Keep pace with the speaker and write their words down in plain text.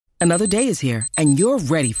Another day is here, and you're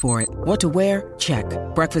ready for it. What to wear? Check.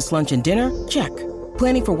 Breakfast, lunch, and dinner? Check.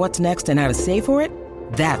 Planning for what's next and how to save for it?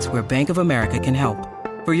 That's where Bank of America can help.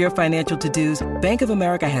 For your financial to-dos, Bank of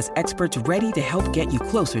America has experts ready to help get you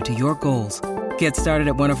closer to your goals. Get started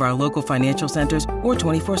at one of our local financial centers or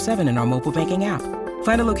 24/7 in our mobile banking app.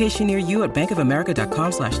 Find a location near you at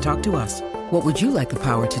bankofamerica.com/talktous. What would you like the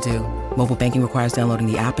power to do? Mobile banking requires downloading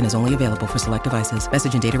the app and is only available for select devices.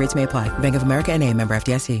 Message and data rates may apply. Bank of America NA, member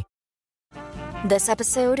FDIC. This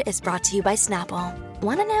episode is brought to you by Snapple.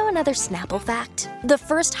 Want to know another Snapple fact? The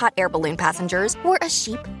first hot air balloon passengers were a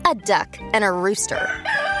sheep, a duck, and a rooster.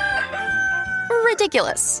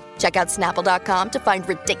 Ridiculous. Check out Snapple.com to find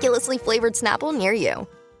ridiculously flavored Snapple near you.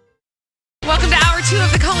 Welcome to Hour 2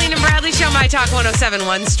 of the Colleen and Bradley Show, My Talk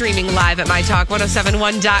 1071, streaming live at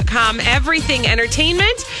MyTalk1071.com. Everything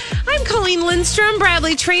Entertainment. I'm Colleen Lindstrom.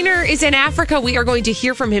 Bradley Traynor is in Africa. We are going to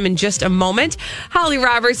hear from him in just a moment. Holly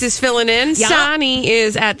Roberts is filling in. Yep. Sonny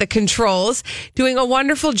is at the controls, doing a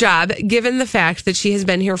wonderful job, given the fact that she has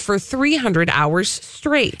been here for 300 hours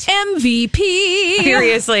straight. MVP.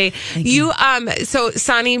 Seriously. So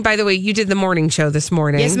Sonny, by the way, you did the morning show this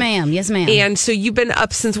morning. Yes, ma'am. Yes, ma'am. And so you've been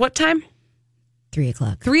up since what time? 3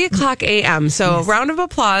 o'clock. 3 o'clock a.m. So a round of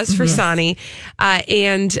applause for Sonny.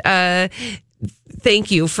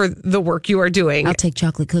 Thank you for the work you are doing. I'll take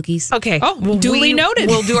chocolate cookies. Okay. Oh, duly noted.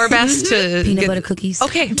 We'll do our best to Peanut butter cookies.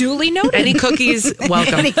 Okay. Duly noted. Any cookies,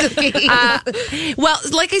 welcome. Any cookies. Well,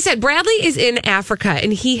 like I said, Bradley is in Africa,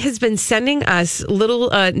 and he has been sending us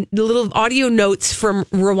little audio notes from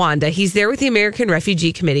Rwanda. He's there with the American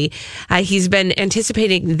Refugee Committee. He's been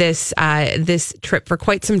anticipating this trip for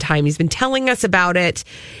quite some time. He's been telling us about it,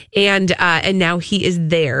 and now he is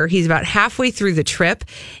there. He's about halfway through the trip,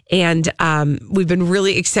 and we've been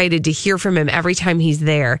really excited to hear from him every time he's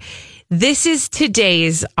there. This is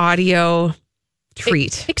today's audio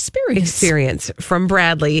treat experience from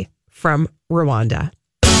Bradley from Rwanda.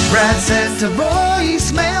 Brad sent a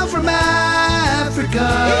voicemail from Africa.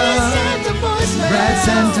 Brad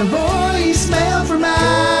sent a voicemail from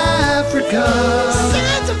Africa.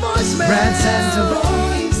 Brad sent a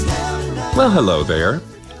voicemail from Africa. Well, hello there.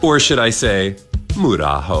 Or should I say,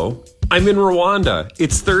 Muraho. I'm in Rwanda.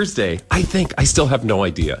 It's Thursday. I think. I still have no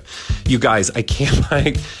idea. You guys, I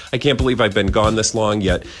can't believe I've been gone this long,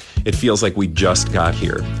 yet it feels like we just got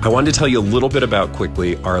here. I wanted to tell you a little bit about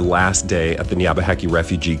quickly our last day at the Nyabaheki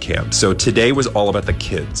refugee camp. So today was all about the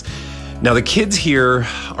kids. Now, the kids here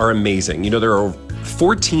are amazing. You know, there are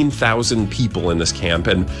 14,000 people in this camp,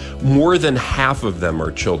 and more than half of them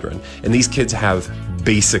are children. And these kids have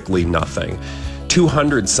basically nothing.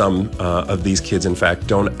 200 some of these kids, in fact,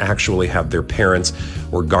 don't actually have their parents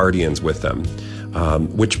or guardians with them,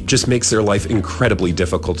 which just makes their life incredibly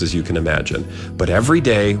difficult, as you can imagine. But every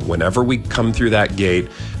day, whenever we come through that gate,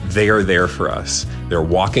 they are there for us. They're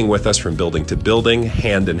walking with us from building to building,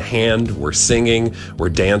 hand in hand. We're singing, we're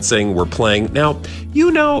dancing, we're playing. Now,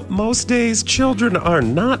 you know, most days children are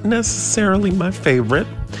not necessarily my favorite,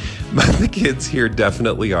 but the kids here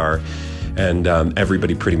definitely are. And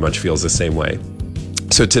everybody pretty much feels the same way.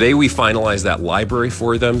 So today we finalized that library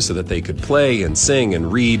for them so that they could play and sing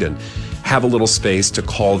and read and have a little space to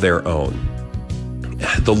call their own.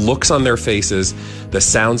 The looks on their faces, the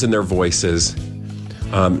sounds in their voices,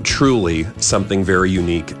 truly something very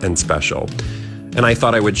unique and special. And I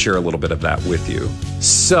thought I would share a little bit of that with you.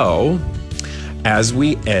 So as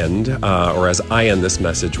we end, or as I end this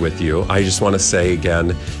message with you, I just want to say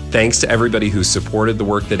again, thanks to everybody who supported the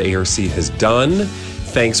work that ARC has done.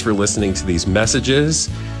 Thanks for listening to these messages.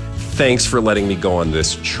 Thanks for letting me go on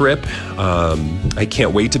this trip. I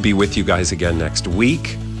can't wait to be with you guys again next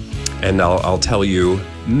week. And I'll tell you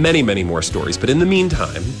many, many more stories. But in the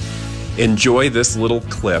meantime, enjoy this little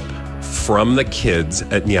clip from the kids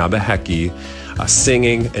at Nyabaheki,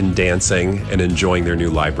 singing and dancing and enjoying their new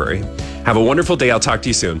library. Have a wonderful day. I'll talk to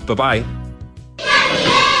you soon. Bye-bye.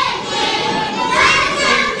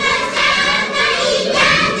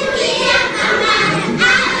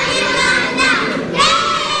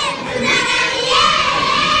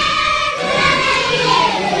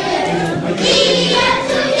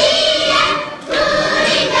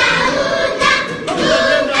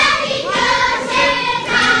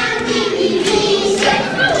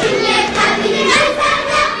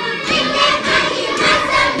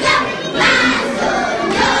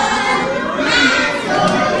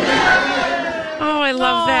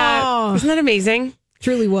 Amazing.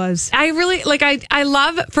 Truly was. I really I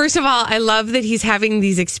love, first of all, I love that he's having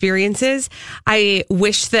these experiences. I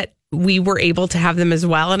wish that we were able to have them as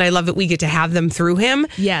well. And I love that we get to have them through him.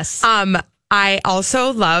 Yes. I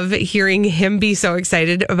also love hearing him be so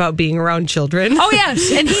excited about being around children. Oh,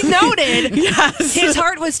 yes. And he noted Yes. his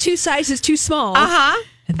heart was 2 sizes too small. Uh-huh.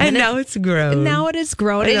 And now it's grown. And now it is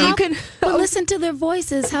grown. And you can... But listen to their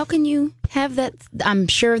voices. How can you have that? I'm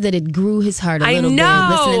sure that it grew his heart a I little know.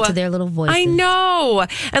 bit listening to their little voices. I know.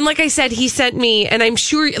 And like I said, he sent me, and I'm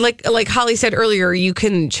sure, like Holly said earlier, you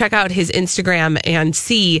can check out his Instagram and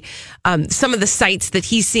see some of the sights that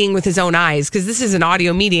he's seeing with his own eyes, because this is an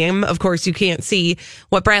audio medium. Of course, you can't see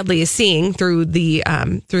what Bradley is seeing through the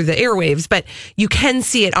airwaves, but you can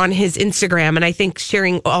see it on his Instagram, and I think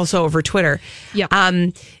sharing also over Twitter. Yeah.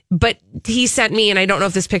 But he sent me, and I don't know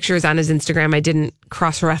if this picture is on his Instagram. I didn't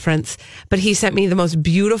cross-reference, but he sent me the most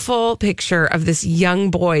beautiful picture of this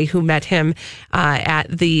young boy who met him at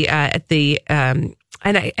the and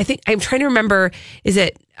I think I'm trying to remember, is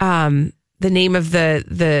it the name of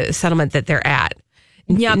the settlement that they're at?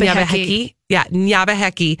 Nyabiheke. Yeah,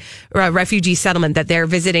 Nyabiheke refugee settlement that they're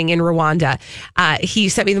visiting in Rwanda. He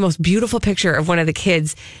sent me the most beautiful picture of one of the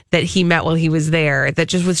kids that he met while he was there.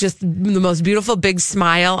 That was just the most beautiful big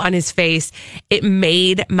smile on his face. It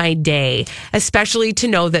made my day, especially to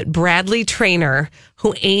know that Bradley Traynor,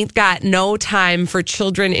 who ain't got no time for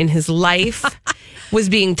children in his life, was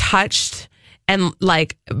being touched and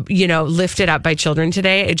lifted up by children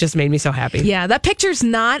today. It just made me so happy. Yeah, that picture's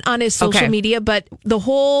not on his social media, but the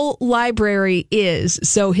whole library is.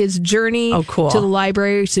 So his journey cool. to the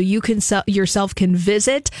library, so you can yourself can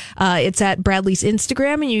visit. It's at Bradley's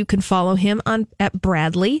Instagram, and you can follow him at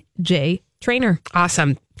Bradley J. Traynor.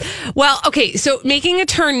 Awesome. Well, okay, so making a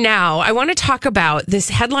turn now, I want to talk about this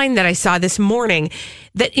headline that I saw this morning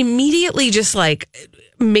that immediately just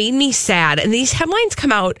made me sad. And these headlines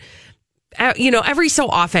come out every so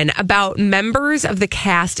often about members of the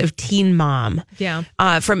cast of Teen Mom. Yeah.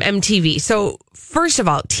 From MTV. So first of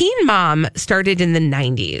all, Teen Mom started in the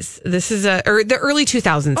 90s. This is or the early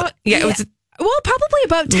 2000s. It was probably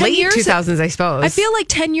about 10 late years. 2000s, I suppose. I feel like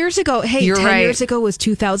 10 years ago. Hey, You're 10 right. years ago was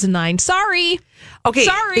 2009. Sorry. Okay.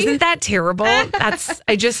 Sorry. Isn't that terrible?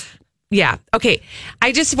 Yeah. Okay.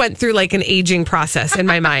 I just went through an aging process in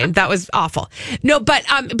my mind. That was awful. No, but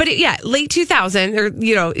late 2000 or,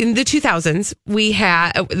 in the 2000s, we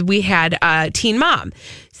had Teen Mom.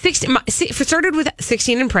 Started with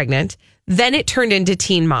 16 and Pregnant. Then it turned into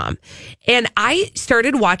Teen Mom. And I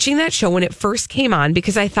started watching that show when it first came on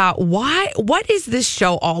because I thought, what is this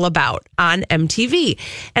show all about on MTV?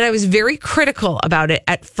 And I was very critical about it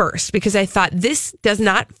at first because I thought this does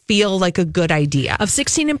not feel like a good idea. Of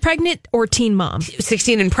 16 and Pregnant or Teen Mom?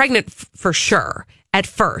 16 and Pregnant for sure at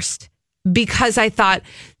first. Because I thought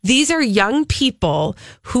these are young people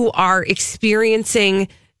who are experiencing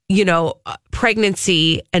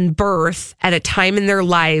pregnancy and birth at a time in their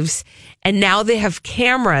lives. And now they have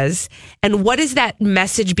cameras. And what is that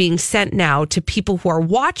message being sent now to people who are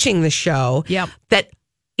watching the show? Yep. That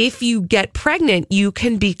if you get pregnant, you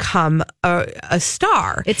can become a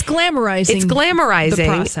star. It's glamorizing. The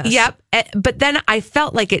process. Yep. But then I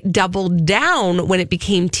felt like it doubled down when it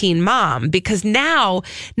became Teen Mom, because now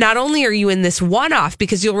not only are you in this one-off,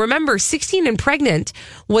 because you'll remember 16 and Pregnant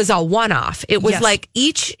was a one-off. It was like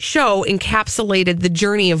each show encapsulated the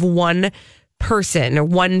journey of one person or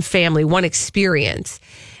one family, one experience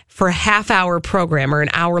for a half-hour program or an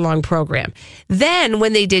hour-long program. Then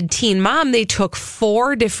when they did Teen Mom, they took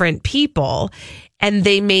 4 different people and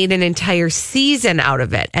they made an entire season out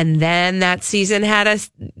of it. And then that season had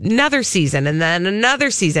another season and then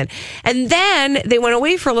another season. And then they went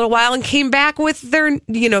away for a little while and came back with their,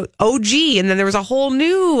 OG. And then there was a whole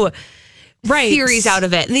new series out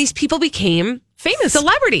of it. And these people became famous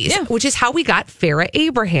celebrities, which is how we got Farrah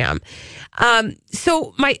Abraham.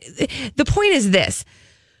 So the point is this.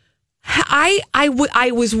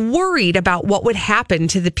 I was worried about what would happen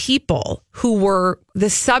to the people who were the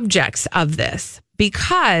subjects of this,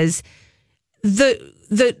 because the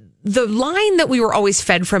line that we were always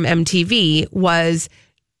fed from MTV was,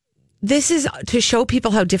 this is to show people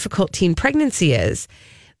how difficult teen pregnancy is.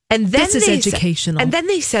 And then this is educational. And then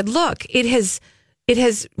they said, look, it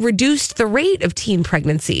has reduced the rate of teen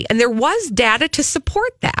pregnancy. And there was data to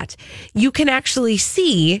support that. You can actually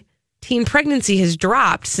see teen pregnancy has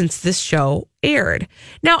dropped since this show aired.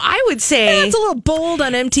 Now, I would say it's a little bold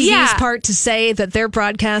on MTV's part to say that their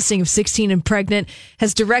broadcasting of 16 and Pregnant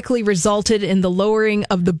has directly resulted in the lowering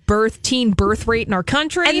of the teen birth rate in our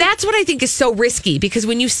country. And that's what I think is so risky, because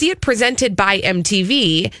when you see it presented by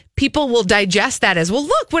MTV, people will digest that as, well,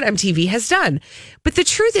 look what MTV has done. But the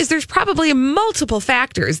truth is there's probably multiple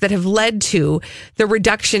factors that have led to the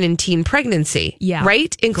reduction in teen pregnancy,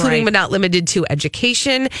 right? Including but not limited to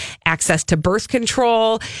education, access to birth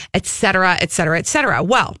control, et cetera, et cetera, et cetera.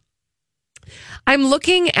 Well, I'm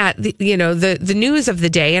looking at the news of the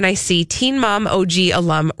day, and I see Teen Mom OG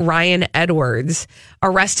alum Ryan Edwards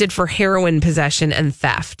arrested for heroin possession and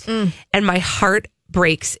theft. And my heart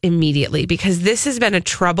breaks immediately because this has been a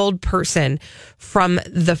troubled person from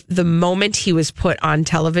the moment he was put on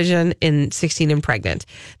television in 16 and Pregnant.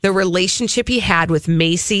 The relationship he had with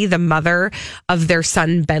Macy, the mother of their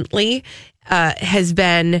son Bentley, has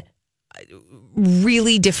been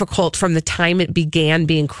really difficult from the time it began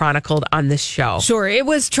being chronicled on this show. Sure, it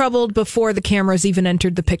was troubled before the cameras even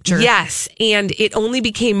entered the picture. Yes, and it only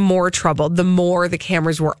became more troubled the more the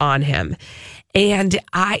cameras were on him. And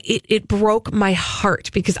it broke my heart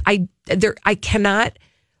because I cannot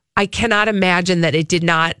imagine that it did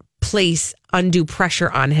not place undue pressure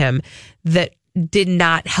on him that did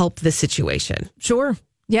not help the situation. Sure.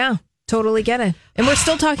 Yeah. Totally get it. And we're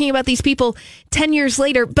still talking about these people 10 years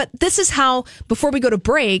later. But this is how, before we go to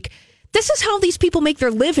break, this is how these people make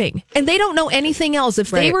their living. And they don't know anything else.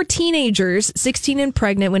 If they were teenagers, 16 and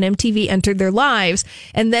pregnant, when MTV entered their lives,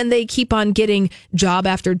 and then they keep on getting job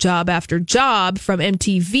after job after job from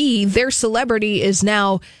MTV, their celebrity is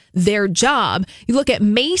now their job. You look at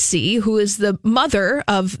Macy, who is the mother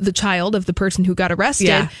of the child of the person who got arrested.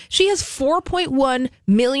 Yeah. She has 4.1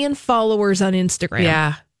 million followers on Instagram.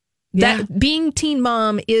 Yeah. That being Teen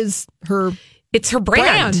Mom is it's her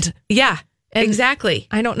brand. Yeah, and exactly.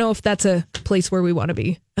 I don't know if that's a place where we want to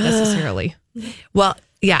be necessarily. Well,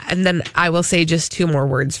 yeah. And then I will say just two more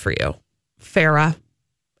words for you. Farrah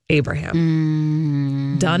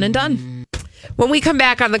Abraham. Done and done. When we come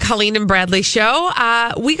back on the Colleen and Bradley show,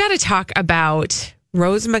 we got to talk about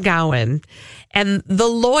Rose McGowan and the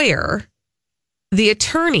lawyer, the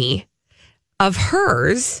attorney of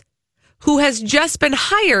hers, who has just been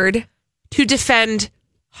hired to defend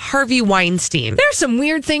Harvey Weinstein. There's some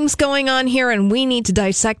weird things going on here, and we need to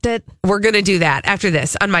dissect it. We're going to do that after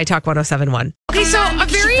this on My Talk 107.1. Okay, so a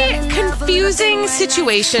very confusing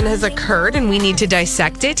situation has occurred, and we need to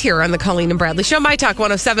dissect it here on the Colleen and Bradley Show. My Talk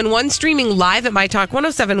 107.1, streaming live at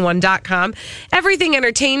MyTalk1071.com. Everything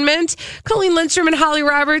Entertainment. Colleen Lindstrom and Holly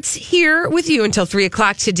Roberts here with you until 3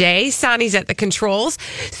 o'clock today. Sonny's at the controls.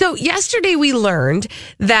 So yesterday we learned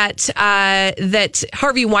that that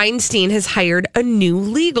Harvey Weinstein has hired a new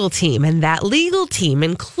legal team, and that legal team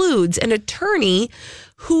includes an attorney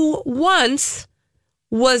who once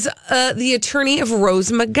was the attorney of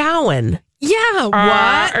Rose McGowan. Yeah,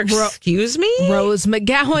 what? Excuse me? Rose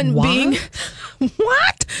McGowan being...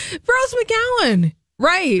 What? Rose McGowan.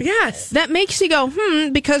 Right. Yes. That makes you go,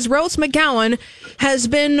 because Rose McGowan has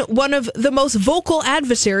been one of the most vocal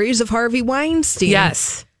adversaries of Harvey Weinstein.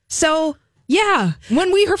 Yes. So... yeah.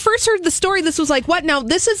 When we first heard the story, this was like, what? Now,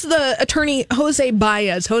 this is the attorney, Jose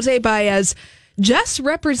Baez. Jose Baez just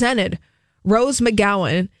represented Rose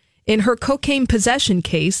McGowan in her cocaine possession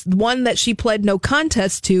case, the one that she pled no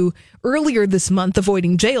contest to earlier this month,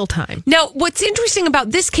 avoiding jail time. Now, what's interesting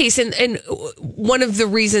about this case, and one of the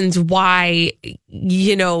reasons why,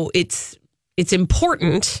 it's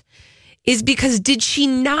important, is because did she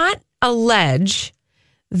not allege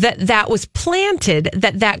that was planted,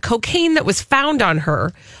 that cocaine that was found on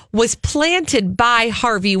her was planted by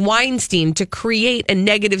Harvey Weinstein to create a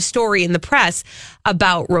negative story in the press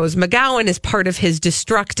about Rose McGowan as part of his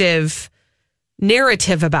destructive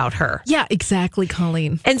narrative about her? Yeah, exactly,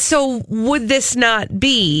 Colleen. And so would this not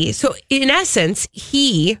be, so in essence,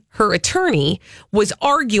 her attorney, was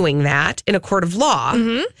arguing that in a court of law.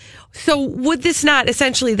 Mm-hmm. So would this not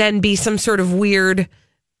essentially then be some sort of weird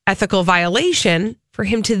ethical violation for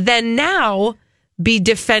him to then now be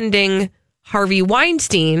defending Harvey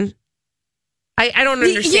Weinstein? I don't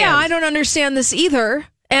understand. Yeah, I don't understand this either.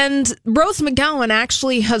 And Rose McGowan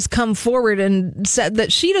actually has come forward and said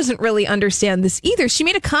that she doesn't really understand this either. She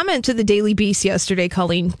made a comment to the Daily Beast yesterday,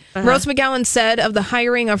 Colleen. Rose McGowan said of the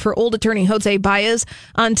hiring of her old attorney, Jose Baez,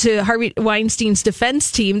 onto Harvey Weinstein's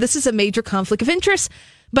defense team, this is a major conflict of interest.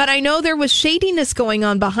 But I know there was shadiness going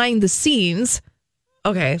on behind the scenes.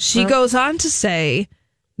 Okay. She goes on to say,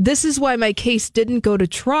 this is why my case didn't go to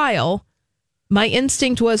trial. My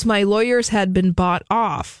instinct was my lawyers had been bought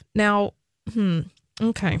off. Now,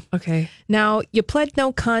 okay. Now, you pled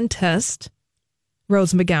no contest,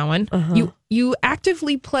 Rose McGowan. You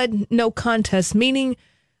actively pled no contest, meaning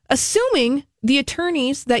assuming the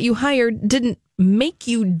attorneys that you hired didn't make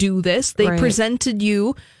you do this. They presented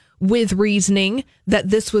you with reasoning that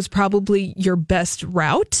this was probably your best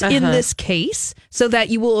route in this case so that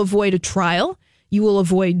you will avoid a trial. You will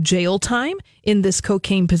avoid jail time in this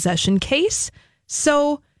cocaine possession case.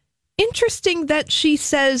 So interesting that she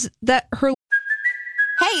says that her...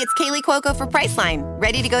 Hey, it's Kaylee Cuoco for Priceline.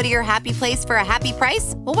 Ready to go to your happy place for a happy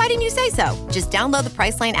price? Well, why didn't you say so? Just download the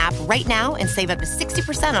Priceline app right now and save up to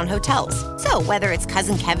 60% on hotels. So whether it's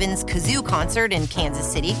Cousin Kevin's Kazoo Concert in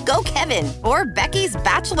Kansas City, go Kevin, or Becky's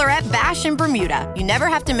Bachelorette Bash in Bermuda, you never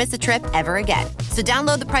have to miss a trip ever again. So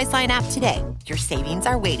download the Priceline app today. Your savings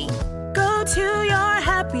are waiting. Go to your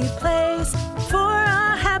happy place for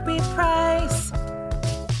a happy price.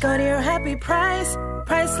 Go to your happy price,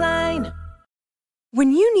 Priceline.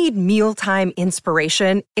 When you need mealtime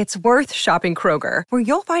inspiration, it's worth shopping Kroger, where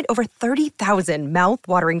you'll find over 30,000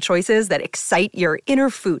 mouth-watering choices that excite your inner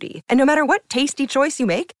foodie. And no matter what tasty choice you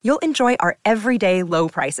make, you'll enjoy our everyday low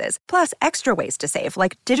prices, plus extra ways to save,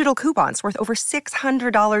 like digital coupons worth over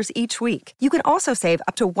 $600 each week. You can also save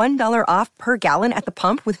up to $1 off per gallon at the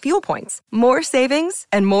pump with fuel points. More savings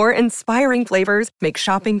and more inspiring flavors make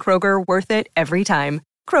shopping Kroger worth it every time.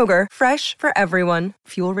 Kroger, fresh for everyone.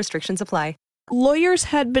 Fuel restrictions apply. Lawyers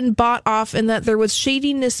had been bought off and that there was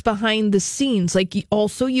shadiness behind the scenes. Like,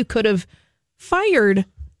 also, you could have fired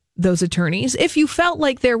those attorneys if you felt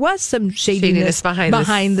like there was some shadiness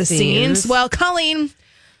behind the scenes. Well, Colleen,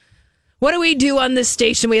 what do we do on this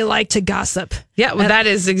station? We like to gossip. Yeah, well, that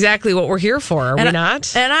is exactly what we're here for, are we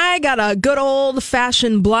not? And I got a good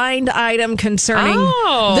old-fashioned blind item concerning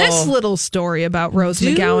this little story about Rose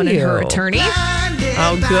McGowan and her attorney.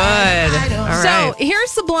 Oh, good. All right. So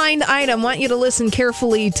here's the blind item. I want you to listen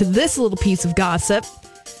carefully to this little piece of gossip.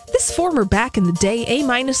 This former back in the day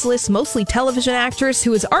A-minus list, mostly television actress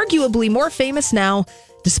who is arguably more famous now,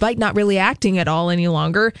 despite not really acting at all any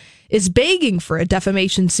longer, is begging for a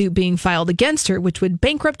defamation suit being filed against her, which would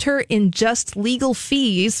bankrupt her in just legal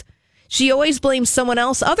fees. She always blames someone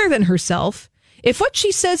else other than herself. If what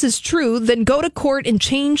she says is true, then go to court and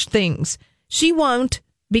change things. She won't,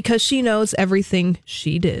 because she knows everything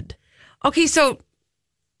she did. Okay, so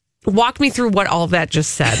walk me through what all that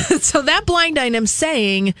just said. So that blind item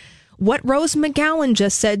saying what Rose McGowan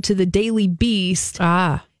just said to the Daily Beast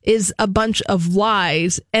is a bunch of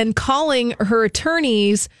lies, and calling her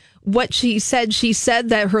attorneys what she said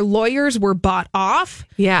that her lawyers were bought off.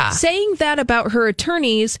 Yeah. Saying that about her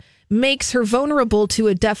attorneys makes her vulnerable to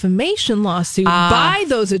a defamation lawsuit by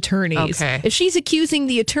those attorneys. Okay. If she's accusing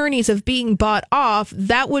the attorneys of being bought off,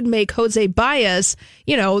 that would make Jose Baez,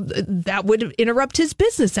 that would interrupt his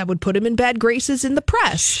business. That would put him in bad graces in the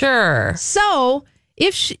press. Sure. So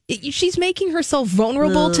if she's making herself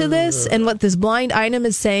vulnerable to this, and what this blind item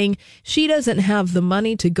is saying, she doesn't have the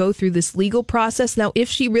money to go through this legal process. Now, if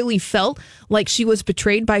she really felt like she was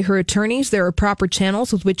betrayed by her attorneys, there are proper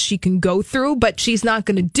channels with which she can go through, but she's not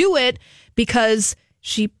going to do it because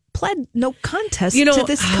she pled no contest to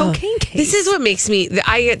this cocaine case. This is what makes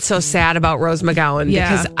I get so sad about Rose McGowan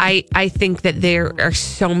because I think that there are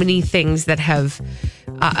so many things that have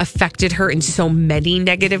affected her in so many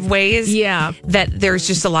negative ways. Yeah. That there's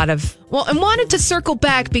just a lot of... Well, and wanted to circle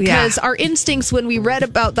back because our instincts when we read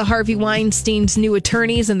about the Harvey Weinstein's new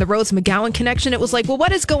attorneys and the Rose McGowan connection, it was like, well,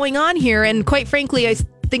 what is going on here? And quite frankly, I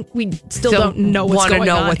think we still don't know what's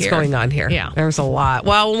going on here. Yeah. There's a lot.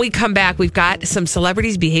 Well, when we come back, we've got some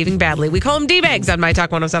celebrities behaving badly. We call them D-bags on My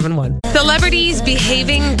Talk 1071. Celebrities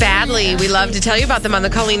behaving badly. We love to tell you about them on the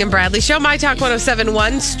Colleen and Bradley Show. My Talk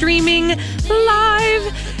 1071, streaming live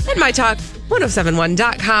at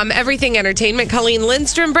MyTalk1071.com. Everything Entertainment. Colleen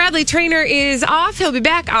Lindstrom. Bradley Traynor is off. He'll be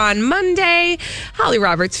back on Monday. Holly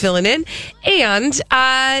Roberts filling in. And,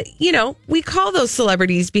 we call those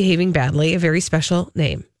celebrities behaving badly a very special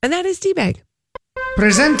name. And that is D-bag.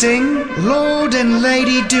 Presenting Lord and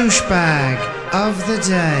Lady Douchebag of the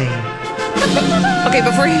Day. Okay,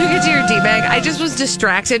 before you get to your D-bag, I just was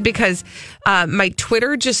distracted because my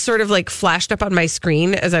Twitter just sort of like flashed up on my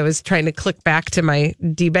screen as I was trying to click back to my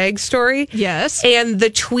D-bag story. Yes. And the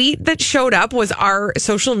tweet that showed up was our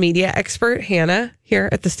social media expert, Hannah, here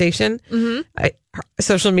at the station. Mm-hmm.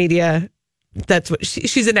 Social media, that's what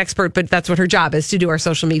she's an expert, but that's what her job is, to do our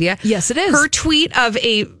social media. Yes, it is. Her tweet of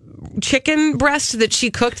a chicken breast that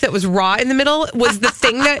she cooked that was raw in the middle was the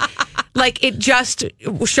thing that it just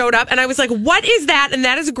showed up, and I was like, what is that? And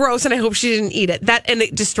that is gross, and I hope she didn't eat it. And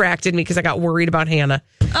it distracted me because I got worried about Hannah.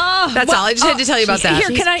 That's all. I just had to tell you about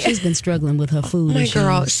that. She's been struggling with her food. My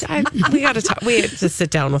girl, we got to talk. We had to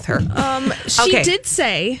sit down with her. She did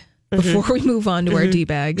say, before we move on to our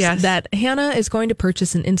D-bags, that Hannah is going to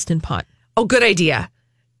purchase an Instant Pot. Oh, good idea.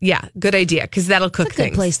 Yeah, good idea, because that'll cook That's a good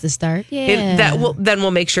things. place to start. Yeah. Then we'll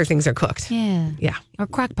make sure things are cooked. Yeah. Yeah. Or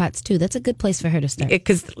crock pots, too. That's a good place for her to start.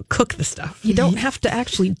 Because cook the stuff. You don't have to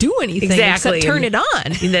actually do anything except turn it on.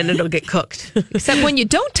 And then it'll get cooked. Except when you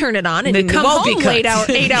don't turn it on and then you come home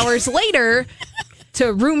 8 hours later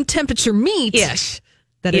to room temperature meat. Yes.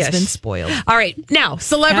 that has been spoiled. All right. Now,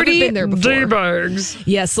 celebrity D-bags.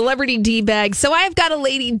 Yeah, celebrity D-bag. So I've got a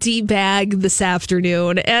lady D-bag this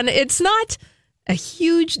afternoon, and it's not a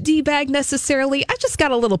huge D-bag necessarily. I just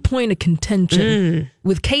got a little point of contention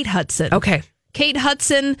with Kate Hudson. Okay. Kate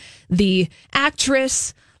Hudson, the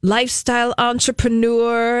actress, lifestyle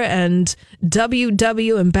entrepreneur, and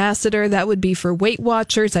WW ambassador. That would be for Weight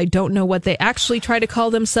Watchers. I don't know what they actually try to call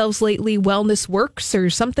themselves lately. Wellness Works or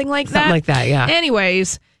something like that. Something like that, yeah.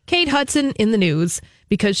 Anyways, Kate Hudson in the news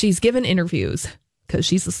because she's given interviews because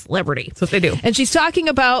she's a celebrity. That's what they do. And she's talking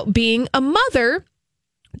about being a mother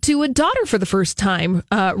to a daughter for the first time.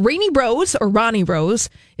 Rainey Rose, or Ronnie Rose,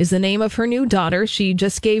 is the name of her new daughter. She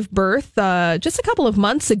just gave birth just a couple of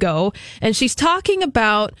months ago, and she's talking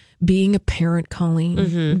about being a parent,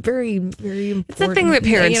 Colleen. Very, very important. It's the thing that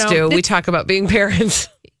parents do. We talk about being parents.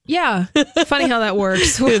 Yeah. Funny how that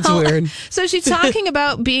works. It's weird. So she's talking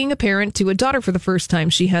about being a parent to a daughter for the first time.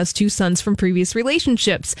 She has 2 sons from previous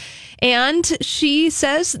relationships. And she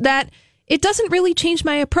says that it doesn't really change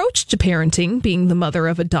my approach to parenting, being the mother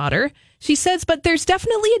of a daughter. She says, but there's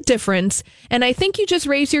definitely a difference. And I think you just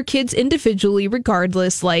raise your kids individually,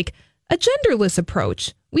 regardless, like a genderless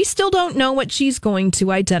approach. We still don't know what she's going to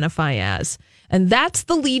identify as. And that's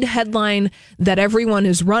the lead headline that everyone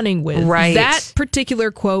is running with. Right. That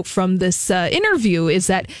particular quote from this interview is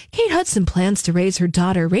that Kate Hudson plans to raise her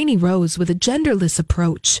daughter, Rainey Rose, with a genderless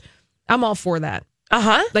approach. I'm all for that.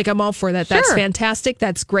 Uh-huh. Like, I'm all for that. That's Sure. fantastic.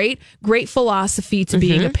 That's great. Great philosophy to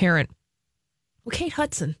being a parent. Well, Kate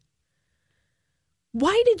Hudson,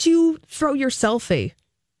 why did you throw yourself a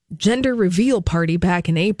gender reveal party back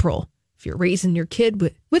in April if you're raising your kid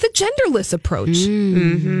with a genderless approach?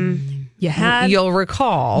 You had... You'll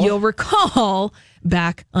recall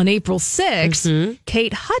back on April 6th,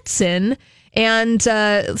 Kate Hudson and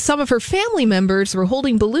some of her family members were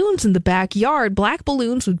holding balloons in the backyard, black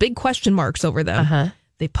balloons with big question marks over them.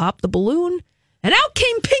 They popped the balloon, and out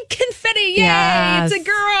came pink confetti. Yay! Yes. It's a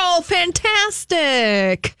girl.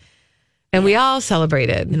 Fantastic. And we all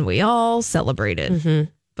celebrated.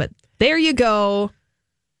 But there you go.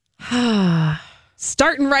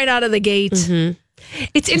 Starting right out of the gate.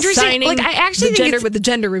 It's interesting. Like, I actually think with the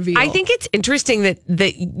gender reveal. I think it's interesting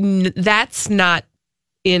that's not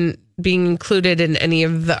being included in any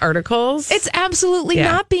of the articles. It's absolutely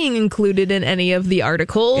not being included in any of the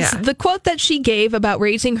articles. Yeah. The quote that she gave about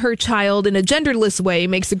raising her child in a genderless way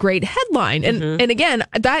makes a great headline. And again,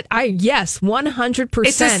 that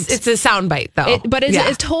 100%. It's a soundbite, though. But it's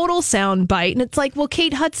a total soundbite. And it's like, well,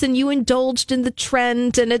 Kate Hudson, you indulged in the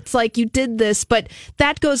trend, and it's like you did this. But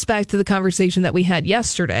that goes back to the conversation that we had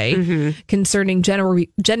yesterday concerning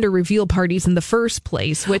gender reveal parties in the first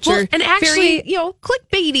place, which are very,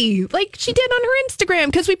 clickbaity. Like she did on her Instagram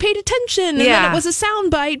because we paid attention. And then it was a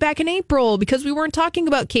soundbite back in April because we weren't talking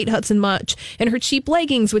about Kate Hudson much and her cheap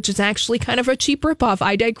leggings, which is actually kind of a cheap ripoff.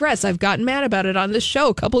 I digress. I've gotten mad about it on this show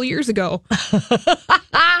a couple of years ago.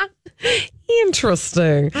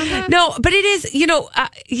 Interesting. No, but it is,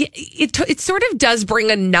 it sort of does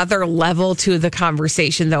bring another level to the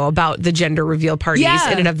conversation, though, about the gender reveal parties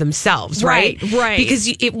in and of themselves, right? Right.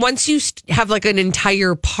 Because once you have like an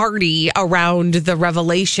entire party around the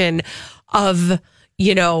revelation of,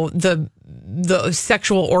 the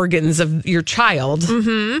sexual organs of your child,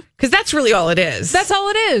 because that's really all it is. That's all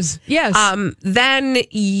it is. Yes. Then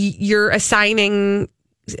you're assigning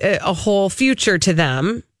a whole future to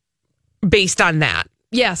them based on that.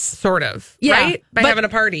 Yes. Sort of. Yeah. Right? By having a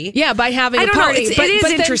party. Yeah, by having a party. I don't know. It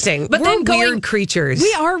is interesting. But we're weird creatures.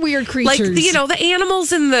 We are weird creatures. Like, the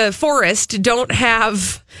animals in the forest don't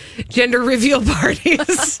have gender reveal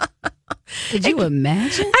parties. Could you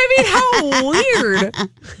imagine? I mean, how weird.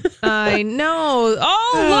 I know.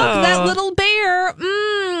 Oh, look, that little bear.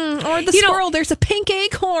 Or the squirrel. There's a pink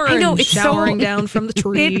acorn. I know. It's showering down from the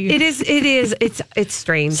tree. It is. It's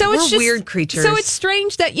strange. So we're weird creatures. So it's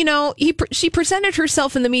strange that, she presented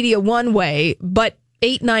herself in the media one way, but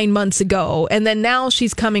 8-9 months ago, and then now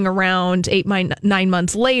she's coming around 8-9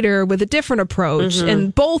 months later with a different approach,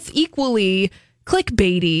 and both equally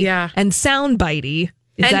clickbaity and soundbitey.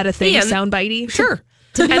 Is that a thing? Soundbitey? Sure.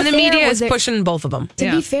 And the media is pushing both of them.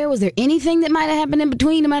 To be fair, was there anything that might have happened in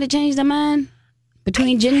between that might have changed their mind?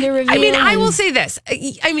 Between gender reveal? I mean, I will say this.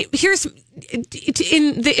 I mean, here's,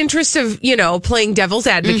 in the interest of, playing devil's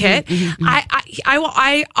advocate,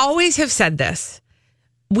 I always have said this.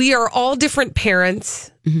 We are all different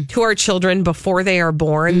parents to our children before they are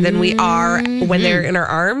born than we are when they're in our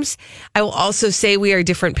arms. I will also say we are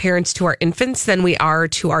different parents to our infants than we are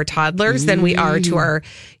to our toddlers, than we are to our,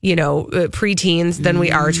 preteens, than we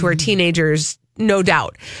are to our teenagers, no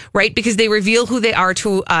doubt, right? Because they reveal who they are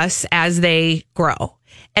to us as they grow.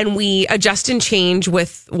 and we adjust and change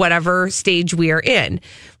with whatever stage we are in,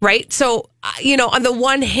 right? So, on the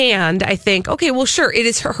one hand, I think, okay, well, sure, it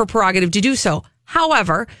is her prerogative to do so.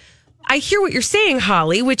 However, I hear what you're saying,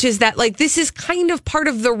 Holly, which is that this is kind of part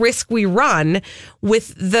of the risk we run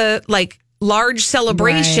with the large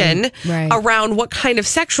celebration around what kind of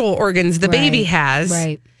sexual organs the baby has.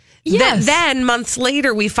 Right. Yes. Then months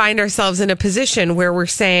later, we find ourselves in a position where we're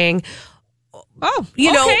saying, but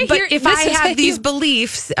if I have these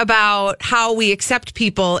beliefs about how we accept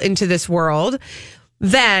people into this world,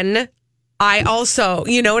 then I also,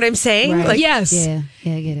 you know what I'm saying? Right. Yes. Yeah,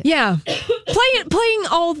 I get it. Yeah. Playing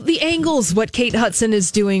all the angles, what Kate Hudson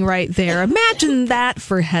is doing right there. Imagine that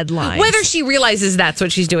for headlines. Whether she realizes that's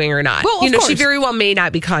what she's doing or not. Well, of course. She very well may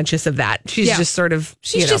not be conscious of that. She's just sort of,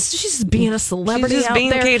 she's just being a celebrity she's just out being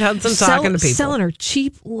there. Kate Hudson talking to people. Selling her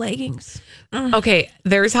cheap leggings. Okay,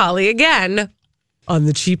 there's Holly again on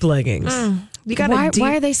the cheap leggings.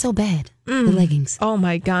 Why are they so bad? The leggings. Oh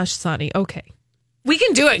my gosh, Sonny. Okay. We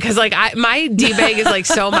can do it because my D-bag is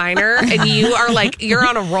so minor and you are you're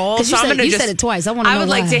on a roll. So you said it twice. I would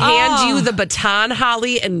like to hand you the baton,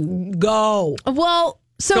 Holly, and go. Well,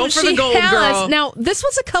 so go for the gold, girl. Now, this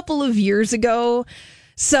was a couple of years ago.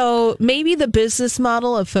 So maybe the business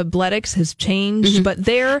model of Fabletics has changed, but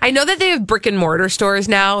I know that they have brick and mortar stores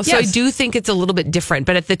now, so Yes. I do think it's a little bit different.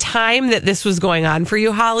 But at the time that this was going on for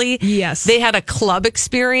you, Holly, yes, they had a club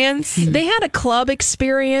experience. They had a club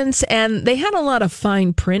experience, and they had a lot of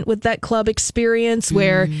fine print with that club experience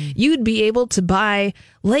where you'd be able to buy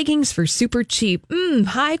leggings for super cheap,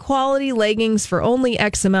 high quality leggings for only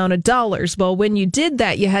X amount of dollars. Well, when you did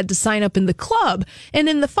that, you had to sign up in the club. And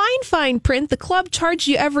in the fine print, the club charged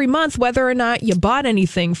you every month whether or not you bought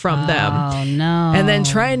anything from them. Oh, no. And then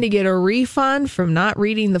trying to get a refund from not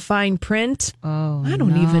reading the fine print. Oh, I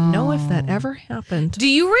don't even know if that ever happened. Do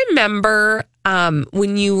you remember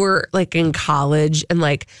when you were in college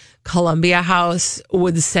and Columbia House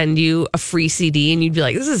would send you a free CD and you'd be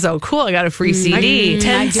like, this is so cool. I got a free CD.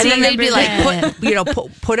 And then they'd be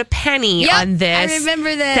put a penny on this. I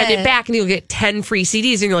remember that. Send it back and you'll get 10 free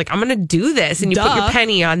CDs. And you're like, I'm going to do this. And you put your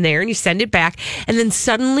penny on there and you send it back. And then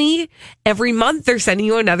suddenly every month they're sending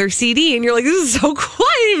you another CD. And you're like, this is so cool.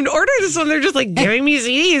 I didn't even order this one. They're just giving me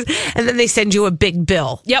CDs. And then they send you a big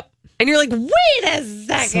bill. Yep. And you're like, wait a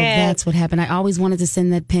second. So that's what happened. I always wanted to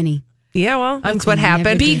send that penny. Yeah, well, that's what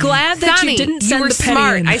happened. Be glad that Sonny, you didn't send you were the penny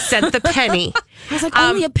smart. in. I sent the penny. I was like,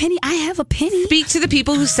 only a penny? I have a penny. Speak to the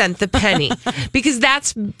people who sent the penny. Because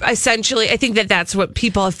that's essentially, I think that's what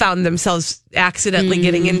people have found themselves accidentally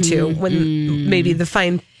getting into when maybe the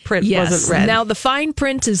fine print wasn't read. Now, the fine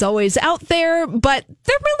print is always out there, but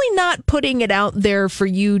they're really not putting it out there for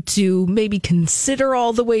you to maybe consider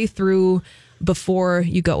all the way through before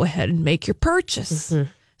you go ahead and make your purchase.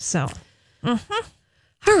 So,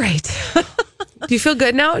 all right. Do you feel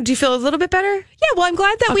good now? Do you feel a little bit better? Yeah, well, I'm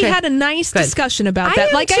glad that we had a nice discussion about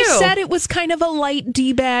that. I said, it was kind of a light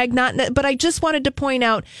D-bag, but I just wanted to point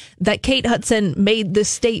out that Kate Hudson made this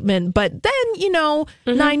statement, but then,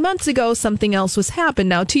 9 months ago, something else was happened.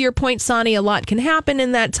 Now, to your point, Sonny, a lot can happen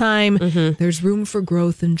in that time. There's room for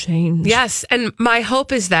growth and change. Yes, and my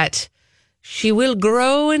hope is that she will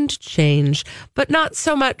grow and change, but not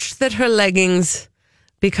so much that her leggings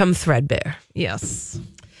become threadbare. Yes.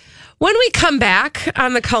 When we come back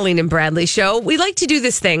on the Colleen and Bradley show, we like to do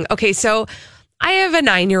this thing. Okay, so I have a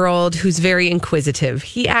 9-year-old who's very inquisitive.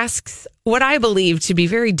 He asks what I believe to be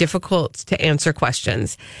very difficult to answer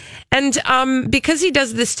questions. And because he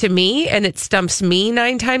does this to me and it stumps me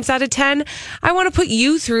 9 times out of 10, I want to put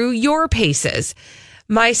you through your paces.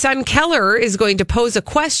 My son Keller is going to pose a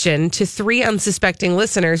question to 3 unsuspecting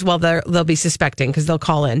listeners. Well, they'll be suspecting because they'll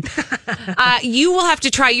call in. You will have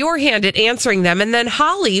to try your hand at answering them, and then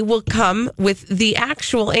Holly will come with the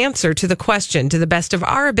actual answer to the question to the best of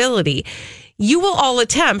our ability. You will all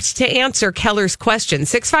attempt to answer Keller's question.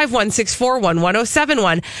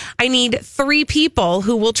 651-641-1071. I need 3 people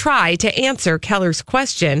who will try to answer Keller's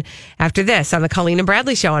question after this on the Colleen and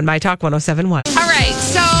Bradley show on My Talk 1071. All right,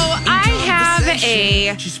 so I have a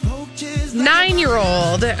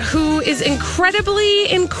 9-year-old who is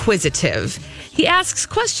incredibly inquisitive. He asks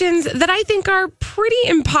questions that I think are pretty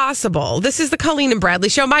impossible. This is the Colleen and Bradley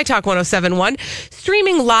show, My Talk 1071,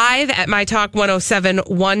 streaming live at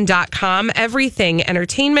mytalk1071.com. Everything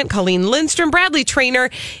entertainment. Colleen Lindstrom, Bradley Trainer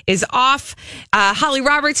is off. Holly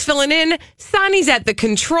Roberts filling in. Sonny's at the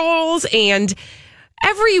controls. And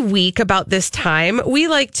every week about this time, we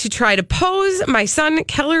like to try to pose my son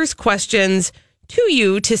Keller's questions to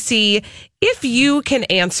you to see if you can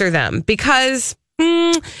answer them, because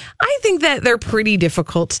I think that they're pretty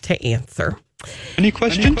difficult to answer. Any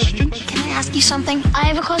questions? Can I ask you you something? I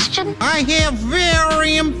have a question. I have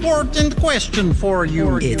very important question for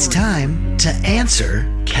you. It's time to answer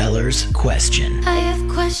Keller's question. I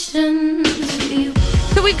have questions for you.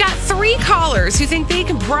 So we've got 3 callers who think they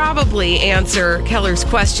can probably answer Keller's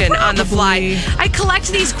question on the fly. I collect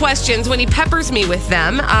these questions when he peppers me with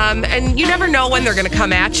them, and you never know when they're going to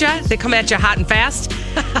come at you. They come at you hot and fast,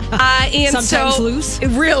 and sometimes loose.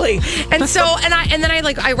 Really, and so and then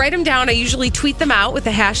I write them down. I usually tweet them out with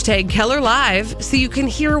the hashtag Keller Live, so you can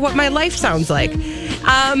hear what my life sounds like.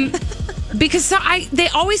 Because they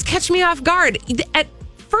always catch me off guard. At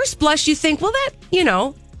first blush, you think, well, that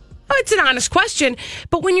it's an honest question,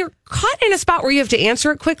 but when you're caught in a spot where you have to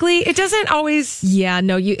answer it quickly, it doesn't always. Yeah,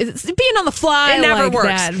 no, it's being on the fly. It never works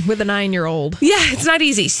that with a 9-year-old. Yeah, it's not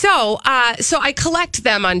easy. So I collect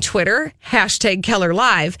them on Twitter, hashtag Keller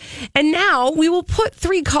Live, and now we will put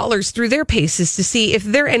 3 callers through their paces to see if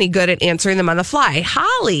they're any good at answering them on the fly.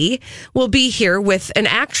 Holly will be here with an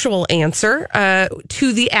actual answer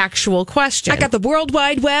to the actual question. I got the World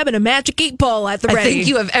Wide Web and a magic 8-ball at the ready. I think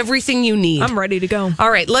you have everything you need. I'm ready to go. All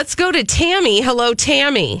right, let's go to Tammy. Hello,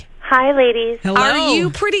 Tammy. Hi, ladies. Hello. Are you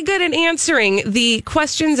pretty good at answering the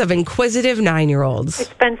questions of inquisitive 9-year-olds?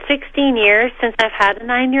 It's been 16 years since I've had a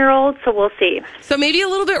 9-year-old, so we'll see. So maybe a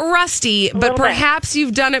little bit rusty, but perhaps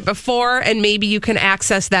you've done it before, and maybe you can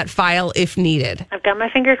access that file if needed. I've got my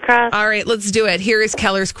fingers crossed. All right, let's do it. Here is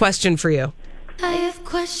Keller's question for you. I have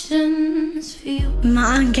questions for you.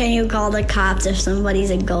 Mom, can you call the cops if somebody's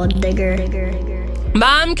a gold digger?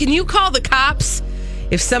 Mom, can you call the cops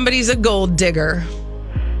if somebody's a gold digger?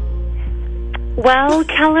 Well,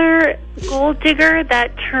 Keller, gold digger,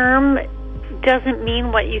 that term doesn't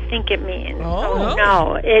mean what you think it means. Oh.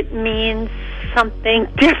 No, it means something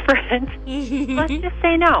different. Let's just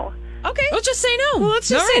say no. Okay. Let's just say no. Well, let's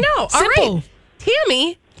just say no. Simple. All right.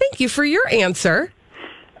 Tammy, thank you for your answer.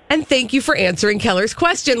 And thank you for answering Keller's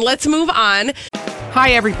question. Let's move on.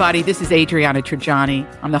 Hi, everybody. This is Adriana Trajani.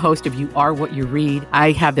 I'm the host of You Are What You Read.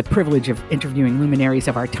 I have the privilege of interviewing luminaries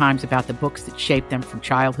of our times about the books that shaped them from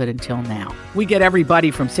childhood until now. We get everybody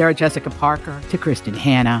from Sarah Jessica Parker to Kristen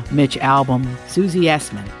Hanna, Mitch Albom, Susie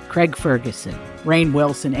Essman, Craig Ferguson, Rainn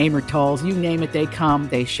Wilson, Amor Tolls, you name it, they come,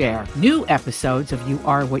 they share. New episodes of You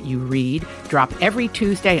Are What You Read drop every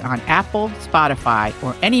Tuesday on Apple, Spotify,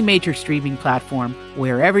 or any major streaming platform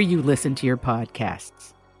wherever you listen to your podcasts.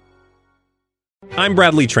 I'm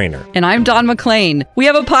Bradley Trainer. And I'm Don McClain. We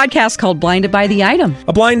have a podcast called Blinded by the Item.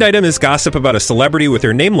 A blind item is gossip about a celebrity with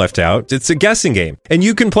their name left out. It's a guessing game, and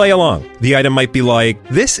you can play along. The item might be like,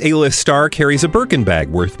 this A-list star carries a Birkin bag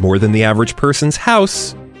worth more than the average person's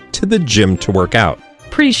house to the gym to work out.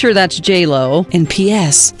 Pretty sure that's J-Lo. And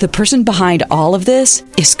P.S. the person behind all of this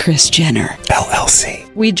is Kris Jenner,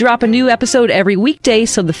 LLC. We drop a new episode every weekday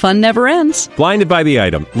so the fun never ends. Blinded by the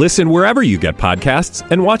Item. Listen wherever you get podcasts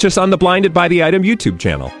and watch us on the Blinded by the Item YouTube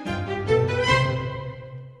channel.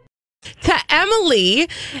 To Emily.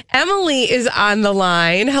 Emily is on the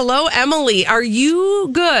line. Hello, Emily. Are you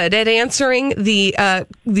good at answering the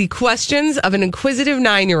questions of an inquisitive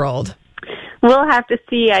 9-year-old? We'll have to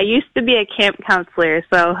see. I used to be a camp counselor,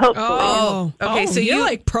 so hopefully. Oh, okay. So you're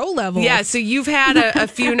like pro level. Yeah, so you've had a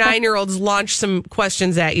few 9-year-olds launch some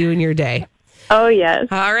questions at you in your day. Oh, yes.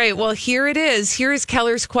 All right. Well, here it is. Here is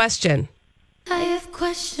Keller's question. I have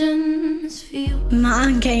questions for you.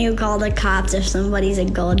 Mom, can you call the cops if somebody's a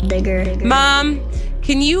gold digger? Mom,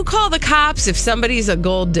 can you call the cops if somebody's a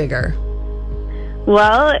gold digger?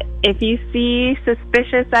 Well, if you see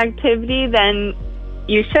suspicious activity, then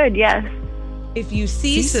you should, yes. If you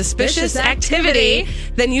see suspicious activity,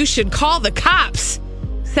 then you should call the cops,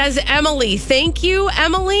 says Emily. Thank you,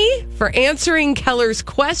 Emily, for answering Keller's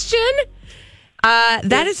question.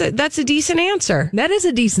 That's a decent answer. That is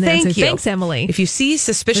a decent answer. Thank you. Thanks, Emily. If you see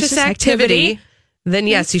suspicious activity, then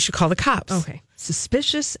yes, you should call the cops. Okay.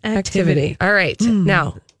 Suspicious activity. All right.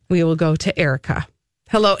 Now we will go to Erica.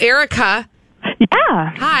 Hello, Erica.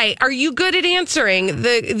 Yeah. Hi. Are you good at answering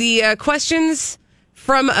the questions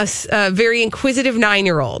from a very inquisitive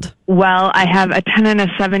 9-year-old? Well, I have a 10 and a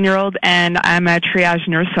 7-year-old, and I'm a triage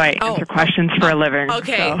nurse, so I answer questions for a living.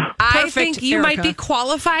 Okay. So. I think you might be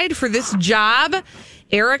qualified for this job.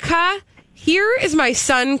 Erica, here is my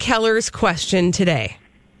son Keller's question today.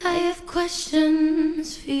 I have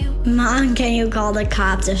questions for you. Mom, can you call the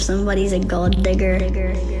cops if somebody's a gold digger?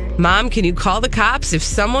 Mom, can you call the cops if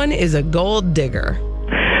someone is a gold digger?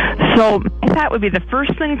 So that would be the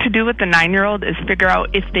first thing to do with the 9-year-old is figure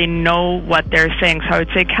out if they know what they're saying. So I would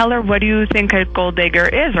say, Keller, what do you think a gold digger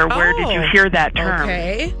is, or where did you hear that term?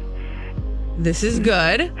 Okay. This is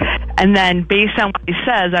good. And then based on what he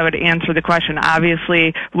says, I would answer the question.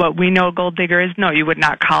 Obviously, what we know a gold digger is, no, you would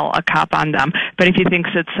not call a cop on them. But if he thinks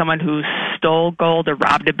it's someone who stole gold or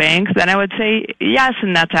robbed a bank, then I would say yes,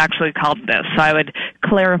 and that's actually called this. So I would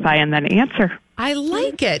clarify and then answer. I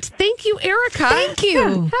like it. Thank you, Erica. Thank you.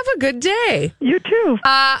 Yeah, have a good day. You too.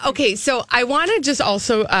 Okay, so I want to just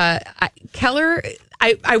also, Keller,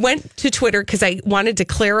 I went to Twitter because I wanted to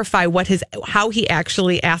clarify how he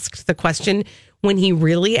actually asked the question when he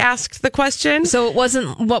really asked the question. So it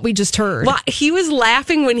wasn't what we just heard. Well, he was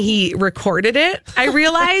laughing when he recorded it, I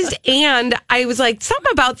realized. And I was like,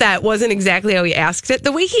 something about that wasn't exactly how he asked it.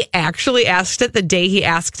 The way he actually asked it the day he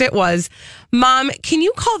asked it was, Mom, can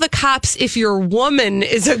you call the cops if your woman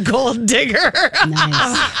is a gold digger?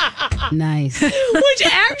 Nice. Which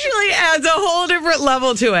actually adds a whole different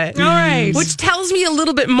level to it. All right. Which tells me a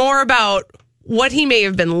little bit more about what he may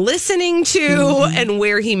have been listening to and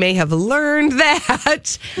where he may have learned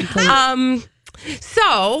that.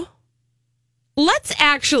 So let's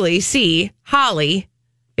actually see, Holly,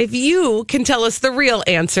 if you can tell us the real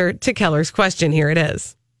answer to Keller's question. Here it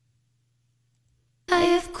is. I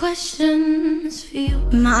have questions for you.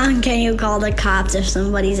 Mom, can you call the cops if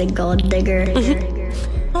somebody's a gold digger?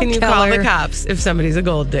 Can you call the cops if somebody's a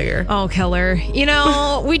gold digger? Oh, Keller. You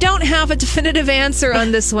know, we don't have a definitive answer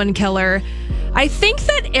on this one, Keller. I think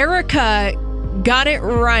that Erica got it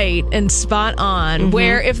right and spot on,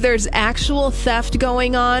 where if there's actual theft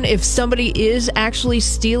going on, if somebody is actually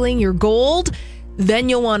stealing your gold, then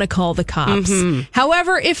you'll want to call the cops.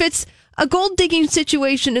 However, if it's a gold digging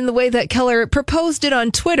situation in the way that Keller proposed it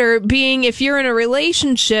on Twitter, being if you're in a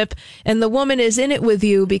relationship and the woman is in it with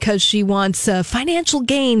you because she wants financial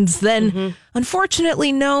gains, then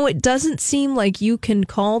unfortunately, no, it doesn't seem like you can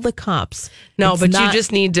call the cops. No, but you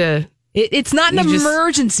just need to. It's not an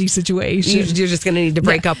emergency situation. You're just going to need to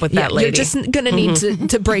break up with that lady. You're just going to need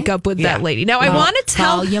to break up with that lady. Now, I want to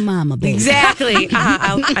tell your mama, baby. Exactly.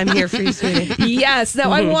 I'm here for you, sweetie. Yes.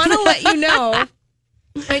 Now, I want to let you know,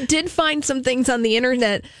 I did find some things on the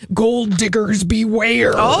internet. Gold diggers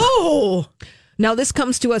beware. Oh. Now, this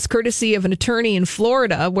comes to us courtesy of an attorney in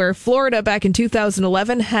Florida, where Florida back in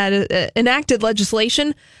 2011 had enacted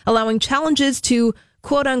legislation allowing challenges to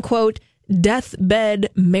quote unquote deathbed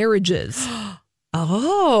marriages.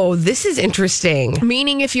 Oh, this is interesting.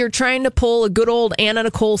 Meaning if you're trying to pull a good old Anna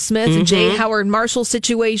Nicole Smith, J. Howard Marshall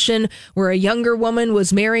situation where a younger woman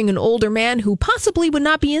was marrying an older man who possibly would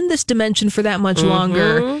not be in this dimension for that much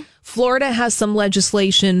longer, Florida has some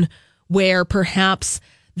legislation where perhaps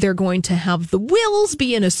they're going to have the wills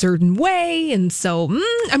be in a certain way. And so,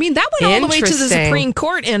 I mean, that went all the way to the Supreme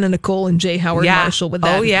Court, Anna Nicole and J. Howard Marshall with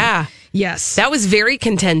that. Oh, yeah. Yes. That was very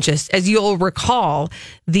contentious. As you'll recall,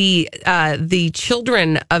 the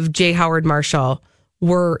children of J. Howard Marshall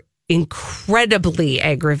were incredibly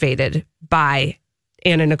aggravated by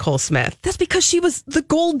Anna Nicole Smith. That's because she was the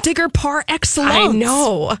gold digger par excellence. I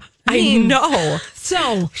know. I know.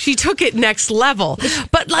 So she took it next level.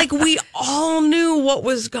 But like we all knew what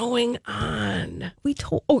was going on. We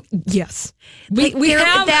told. Oh, yes.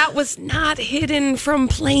 That was not hidden from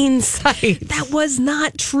plain sight. That was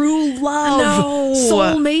not true love. No.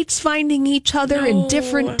 Soulmates finding each other in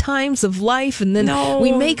different times of life, and then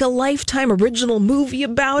we make a Lifetime original movie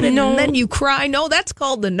about it, and then you cry. No, that's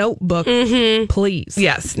called The Notebook. Please.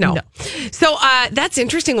 Yes. No. So that's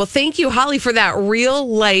interesting. Well, thank you, Holly, for that real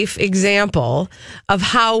life example of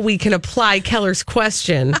how we can apply Keller's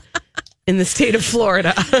question in the state of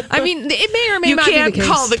Florida. I mean, it may or may not be the case. You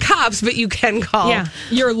can't call the cops, but you can call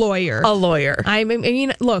your lawyer. A lawyer. I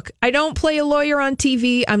mean, look, I don't play a lawyer on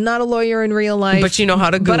TV. I'm not a lawyer in real life. But you know how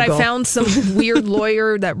to Google. But I found some weird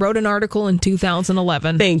lawyer that wrote an article in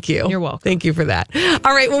 2011. Thank you. You're welcome. Thank you for that.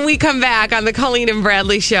 All right, when we come back on the Colleen and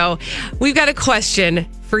Bradley Show, we've got a question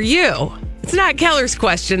for you. It's not Keller's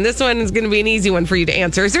question. This one is going to be an easy one for you to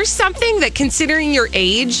answer. Is there something that, considering your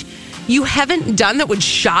age, you haven't done that would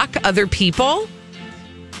shock other people?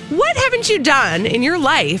 What haven't you done in your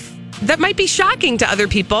life that might be shocking to other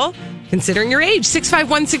people, considering your age?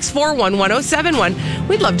 651-641-1071.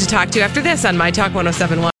 We'd love to talk to you after this on My Talk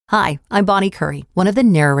 1071. Hi, I'm Bonnie Curry, one of the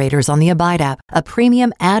narrators on the Abide app, a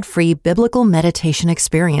premium ad-free biblical meditation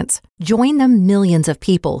experience. Join the millions of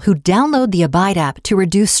people who download the Abide app to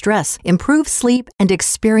reduce stress, improve sleep, and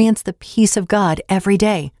experience the peace of God every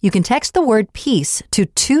day. You can text the word peace to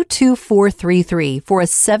 22433 for a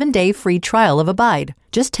 7-day free trial of Abide.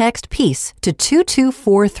 Just text peace to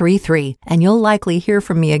 22433 and you'll likely hear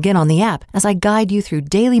from me again on the app as I guide you through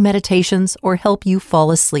daily meditations or help you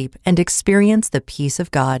fall asleep and experience the peace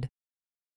of God.